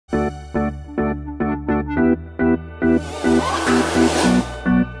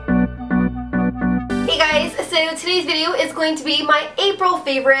today's video is going to be my April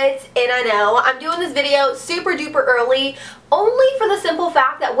favorites, and I know I'm doing this video super duper early only for the simple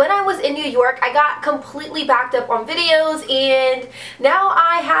fact that when I was in New York I got completely backed up on videos, and now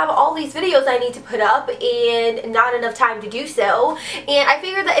I have all these videos I need to put up and not enough time to do so. And I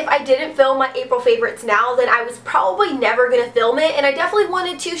figured that if I didn't film my April favorites now, then I was probably never going to film it, and I definitely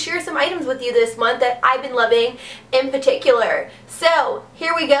wanted to share some items with you this month that I've been loving in particular. So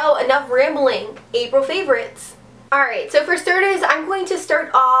here we go, enough rambling. April favorites. Alright, so for starters, I'm going to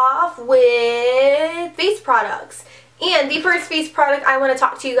start off with face products. And the first face product I want to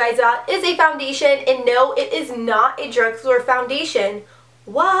talk to you guys about is a foundation, and no, it is not a drugstore foundation.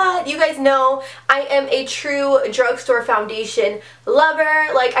 What? You guys know I am a true drugstore foundation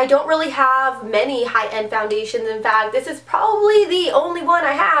lover. Like, I don't really have many high-end foundations. In fact, this is probably the only one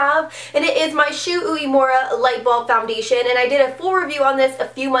I have, and it is my Shu Uemura Light Bulb Foundation, and I did a full review on this a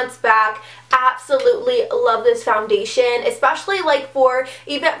few months back. Absolutely love this foundation, especially like for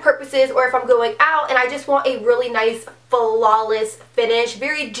event purposes or if I'm going out and I just want a really nice flawless finish.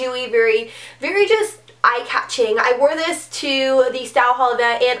 Very dewy, very just eye-catching. I wore this to the Style Hall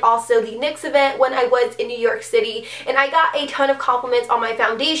event and also the NYX event when I was in New York City, and I got a ton of compliments on my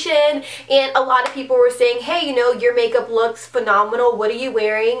foundation, and a lot of people were saying, hey, you know, your makeup looks phenomenal, what are you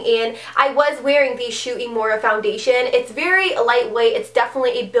wearing? And I was wearing the Shu Uemura foundation. It's very lightweight, it's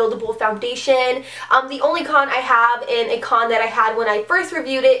definitely a buildable foundation. The only con I have, and a con that I had when I first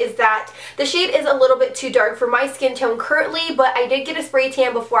reviewed it, is that the shade is a little bit too dark for my skin tone currently, but I did get a spray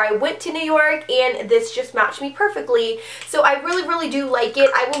tan before I went to New York, and this just matched me perfectly. So I really do like it.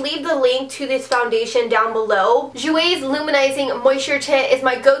 I will leave the link to this foundation down below. Jouer's Illuminizing Moisture Tint is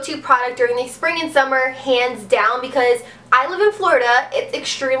my go-to product during the spring and summer, hands down, because I live in Florida, it's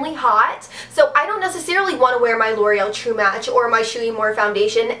extremely hot, so I don't necessarily want to wear my L'Oreal True Match or my Shu Uemura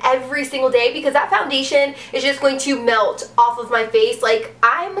foundation every single day, because that foundation is just going to melt off of my face. Like,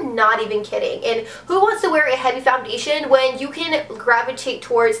 I'm not even kidding. And who wants to wear a heavy foundation when you can gravitate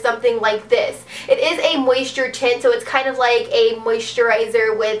towards something like this? It is a moisture tint, so it's kind of like a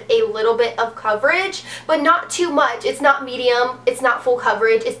moisturizer with a little bit of coverage, but not too much. It's not medium, it's not full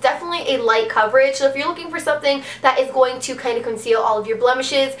coverage, it's definitely a light coverage. So if you're looking for something that is going to kind of conceal all of your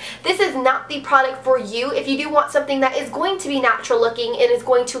blemishes, this is not the product for you. If you do want something that is going to be natural looking and is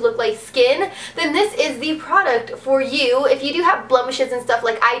going to look like skin, then this is the product for you. If you do have blemishes and stuff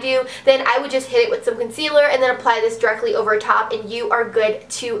like I do, then I would just hit it with some concealer and then apply this directly over top, and you are good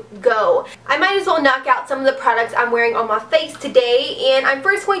to go. I might as well knock out some of the products I'm wearing on my face today, and I'm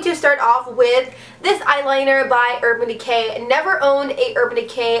first going to start off with this eyeliner by Urban Decay. Never owned a Urban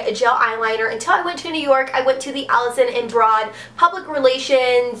Decay gel eyeliner until I went to New York. I went to the Allison and Broad public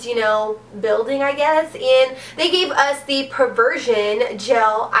relations, you know, building, I guess, and they gave us the Perversion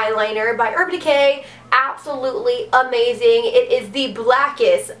gel eyeliner by Urban Decay. Absolutely amazing. It is the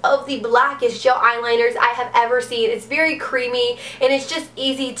blackest of the blackest gel eyeliners I have ever seen. It's very creamy and it's just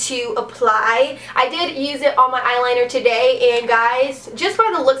easy to apply. I did use it on my eyeliner today, and guys, just by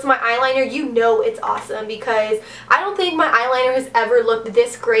the looks of my eyeliner, you know it's awesome, because I don't think my eyeliner has ever looked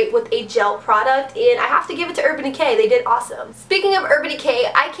this great with a gel product, and I have to give it to Urban Decay. They did awesome. Speaking of Urban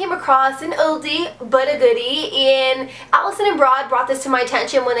Decay, I came across an oldie but a goodie, and Allison and Broad brought this to my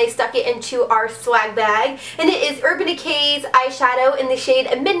attention when they stuck it into our swag bag, and it is Urban Decay's eyeshadow in the shade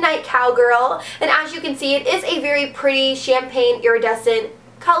Midnight Cowgirl, and as you can see, it is a very pretty champagne iridescent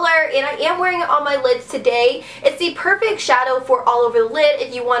color, and I am wearing it on my lids today. It's the perfect shadow for all over the lid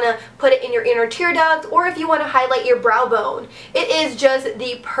if you want to put it in your inner tear duct or if you want to highlight your brow bone. It is just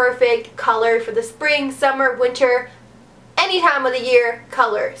the perfect color for the spring, summer, winter, any time of the year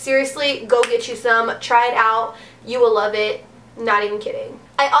color. Seriously, go get you some. Try it out. You will love it. Not even kidding.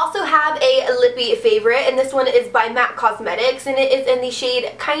 I also have a lippy favorite, and this one is by MAC Cosmetics, and it is in the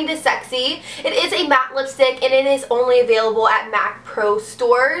shade Kinda Sexy. It is a matte lipstick, and it is only available at MAC Pro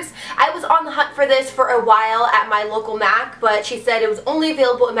stores. I was on the hunt for this for a while at my local MAC, but she said it was only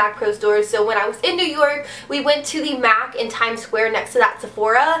available at MAC Pro stores, so when I was in New York, we went to the MAC in Times Square next to that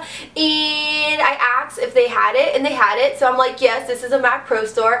Sephora, and I asked if they had it, and they had it, so I'm like, yes, this is a MAC Pro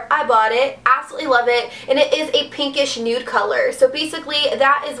store. I bought it. Absolutely love it, and it is a pinkish nude color, so basically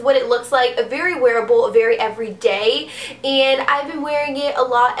that is what it looks like. A very wearable, very everyday, and I've been wearing it a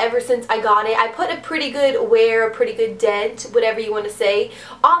lot ever since I got it. I put a pretty good wear, a pretty good dent, whatever you want to say,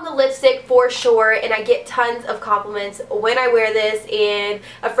 on the lipstick for sure, and I get tons of compliments when I wear this, and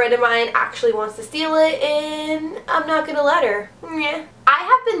a friend of mine actually wants to steal it, and I'm not gonna let her. Yeah. I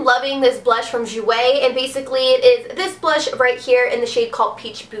have been loving this blush from Jouer, and basically it is this blush right here in the shade called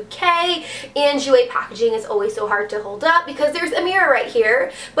Peach Bouquet, and Jouer packaging is always so hard to hold up because there's a mirror right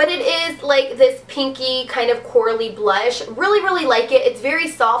here, but it is like this pinky kind of corally blush. Really like it. It's very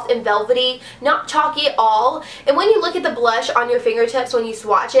soft and velvety, not chalky at all, and when you look at the blush on your fingertips when you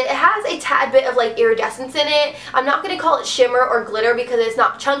swatch it, it has a tad bit of like iridescence in it. I'm not going to call it shimmer or glitter because it's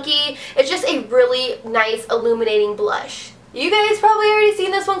not chunky. It's just a really nice illuminating blush. You guys probably already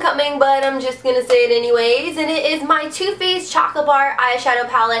seen this one coming, but I'm just gonna say it anyways, and it is my Too Faced Chocolate Bar eyeshadow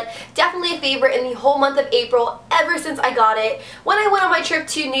palette. Definitely a favorite in the whole month of April ever since I got it. When I went on my trip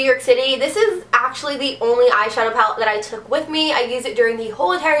to New York City, this is actually the only eyeshadow palette that I took with me. I used it during the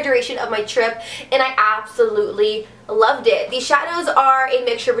whole entire duration of my trip, and I absolutely loved it. These shadows are a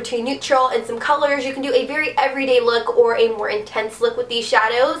mixture between neutral and some colors. You can do a very everyday look or a more intense look with these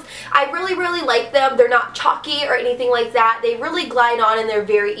shadows. I really like them. They're not chalky or anything like that. They really glide on and they're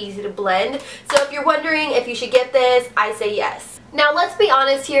very easy to blend. So if you're wondering if you should get this, I say yes. Now let's be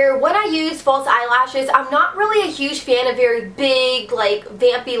honest here, when I use false eyelashes, I'm not really a huge fan of very big, like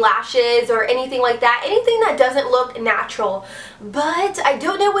vampy lashes or anything like that, anything that doesn't look natural. But I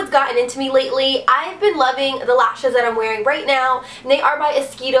don't know what's gotten into me lately. I've been loving the lashes that I'm wearing right now, and they are by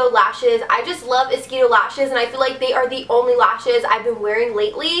Esquito Lashes. I just love Esquito Lashes, and I feel like they are the only lashes I've been wearing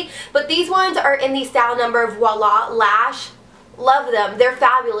lately. But these ones are in the style number Voila Lash. Love them. They're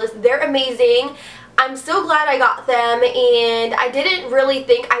fabulous. They're amazing. I'm so glad I got them, and I didn't really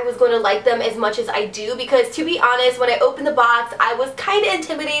think I was going to like them as much as I do because, to be honest, when I opened the box I was kind of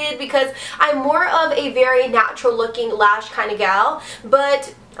intimidated because I'm more of a very natural looking lash kind of gal,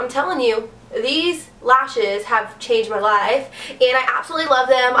 but I'm telling you, these lashes have changed my life and I absolutely love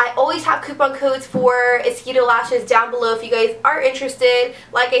them. I always have coupon codes for Esquito Lashes down below if you guys are interested.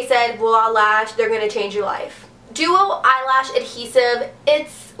 Like I said, Voila Lash, they're going to change your life. Duo Eyelash Adhesive,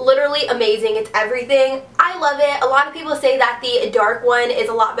 it's literally amazing. It's everything. I love it. A lot of people say that the dark one is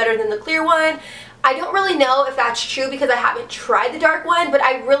a lot better than the clear one. I don't really know if that's true because I haven't tried the dark one, but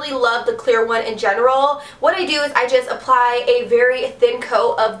I really love the clear one in general. What I do is I just apply a very thin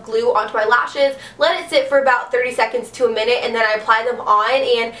coat of glue onto my lashes, let it sit for about 30 seconds to a minute, and then I apply them on,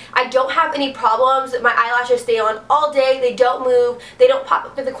 and I don't have any problems. My eyelashes stay on all day. They don't move. They don't pop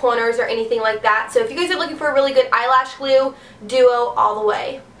up in the corners or anything like that. So if you guys are looking for a really good eyelash glue, Duo all the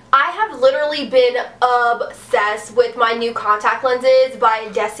way. I have literally been obsessed with my new contact lenses by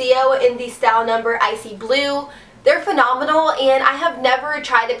Desio in the style number Icy Blue. They're phenomenal, and I have never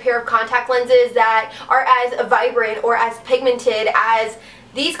tried a pair of contact lenses that are as vibrant or as pigmented as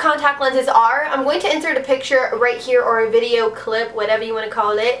these contact lenses are. I'm going to insert a picture right here or a video clip, whatever you want to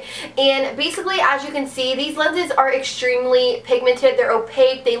call it. And basically, as you can see, these lenses are extremely pigmented. They're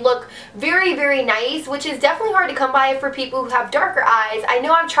opaque. They look very nice, which is definitely hard to come by for people who have darker eyes. I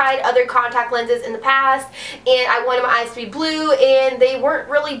know I've tried other contact lenses in the past, and I wanted my eyes to be blue, and they weren't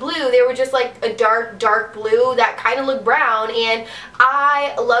really blue. They were just like a dark blue that kind of looked brown, and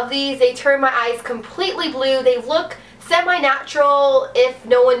I love these. They turn my eyes completely blue. They look semi-natural if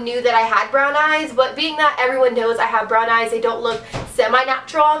no one knew that I had brown eyes, but being that everyone knows I have brown eyes, they don't look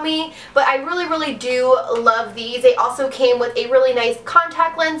semi-natural on me. But I really do love these. They also came with a really nice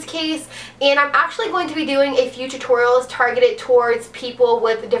contact lens case, and I'm actually going to be doing a few tutorials targeted towards people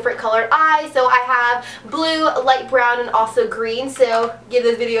with different colored eyes. So I have blue, light brown, and also green, so give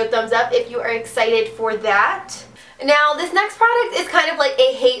this video a thumbs up if you are excited for that. Now, this next product is kind of like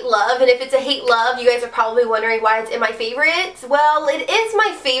a hate-love, and if it's a hate-love, you guys are probably wondering why it's in my favorites. Well, it is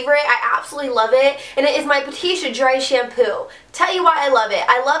my favorite. I absolutely love it, and it is my Batiste Dry Shampoo. Tell you why I love it.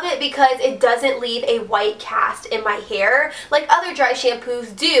 I love it because it doesn't leave a white cast in my hair like other dry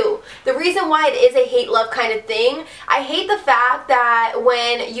shampoos do. The reason why it is a hate-love kind of thing, I hate the fact that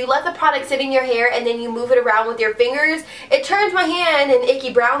when you let the product sit in your hair and then you move it around with your fingers, it turns my hand an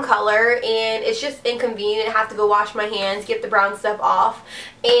icky brown color, and it's just inconvenient. I have to go wash my hands, get the brown stuff off,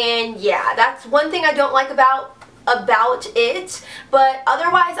 and yeah, that's one thing I don't like about it, but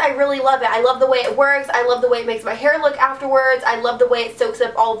otherwise I really love it. I love the way it works. I love the way it makes my hair look afterwards. I love the way it soaks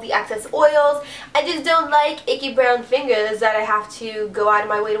up all of the excess oils. I just don't like icky brown fingers that I have to go out of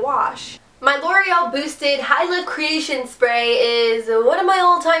my way to wash. My L'Oreal Boosted High Lift Creation Spray is one of my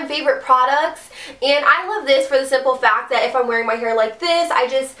all-time favorite products, and I love this for the simple fact that if I'm wearing my hair like this, I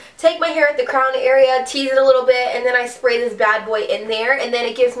just take my hair at the crown area, tease it a little bit, and then I spray this bad boy in there, and then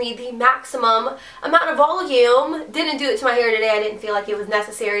it gives me the maximum amount of volume. Didn't do it to my hair today. I didn't feel like it was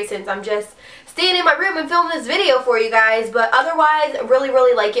necessary since I'm just staying in my room and filming this video for you guys, but otherwise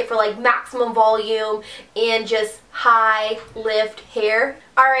really like it for like maximum volume and just high lift hair.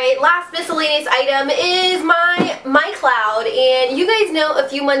 Alright, last miscellaneous item is my cloud, and you guys know a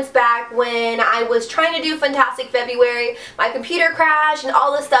few months back when I was trying to do Fantastic February, my computer crashed and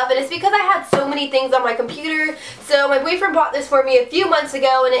all this stuff, and it's because I had so many things on my computer. So my boyfriend bought this for me a few months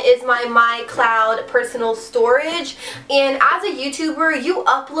ago, and it is my cloud personal storage. And as a YouTuber, you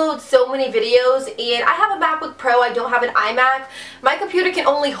upload so many videos, and I have a MacBook Pro, I don't have an iMac. My computer can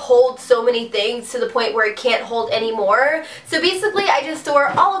only hold so many things to the point where it can't hold any more. So basically I just store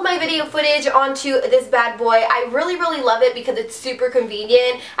all of my video footage onto this bad boy. I really love it because it's super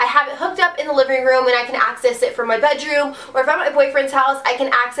convenient. I have it hooked up in the living room and I can access it from my bedroom, or if I'm at my boyfriend's house I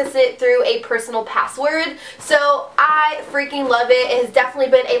can access it through a personal password. So I freaking love it. It has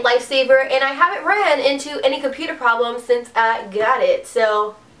definitely been a lifesaver, and I haven't ran into any computer problems since I got it.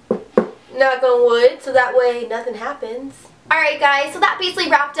 So knock on wood, so that way nothing happens. Alright guys, so that basically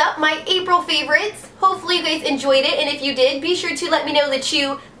wrapped up my April favorites. Hopefully you guys enjoyed it, and if you did, be sure to let me know that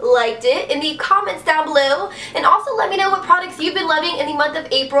you liked it in the comments down below. And also let me know what products you've been loving in the month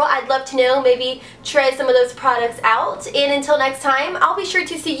of April. I'd love to know, maybe try some of those products out. And until next time, I'll be sure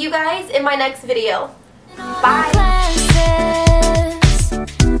to see you guys in my next video. Bye!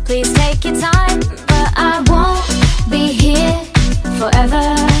 Please take your time, but I won't be here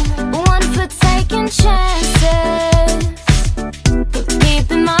forever.